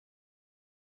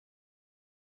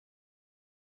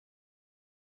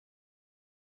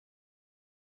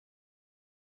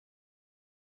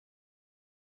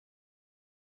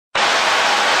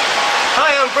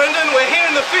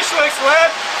Fishworks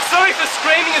lab. Sorry for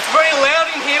screaming, it's very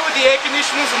loud in here with the air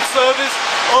conditioners and servers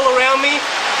all around me.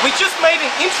 We just made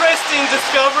an interesting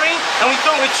discovery and we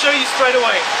thought we'd show you straight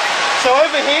away. So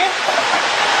over here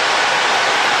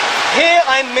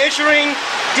I'm measuring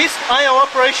disk I/O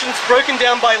operations broken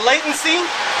down by latency.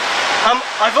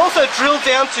 I've also drilled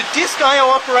down to disk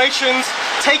I/O operations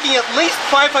taking at least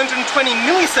 520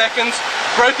 milliseconds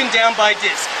broken down by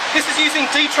disk. This is using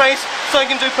dtrace so I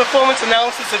can do performance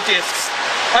analysis of disks.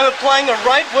 I'm applying a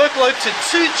write workload to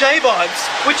 2 JBODs,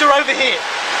 which are over here.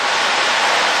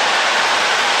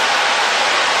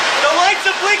 The lights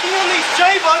are blinking on these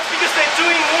JBODs because they're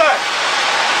doing work.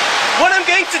 What I'm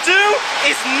going to do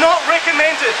is not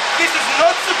recommended. This is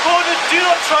not supported. Do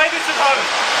not try this at home.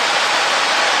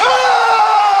 Ah!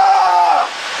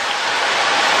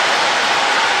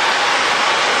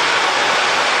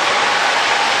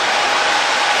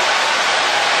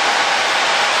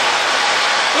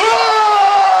 Ah!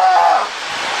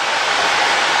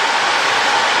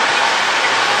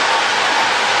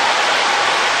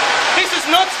 This is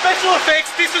not special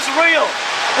effects, this is real.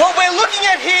 What we're looking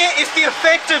at here is the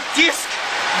effect of disk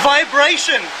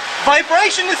vibration.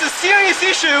 Vibration is a serious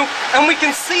issue and we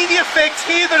can see the effect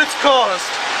here that it's caused.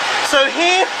 So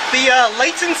here the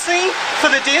latency for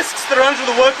the disks that are under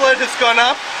the workload has gone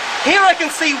up. Here I can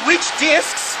see which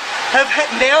disks have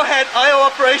now had I/O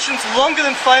operations longer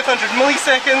than 500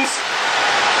 milliseconds.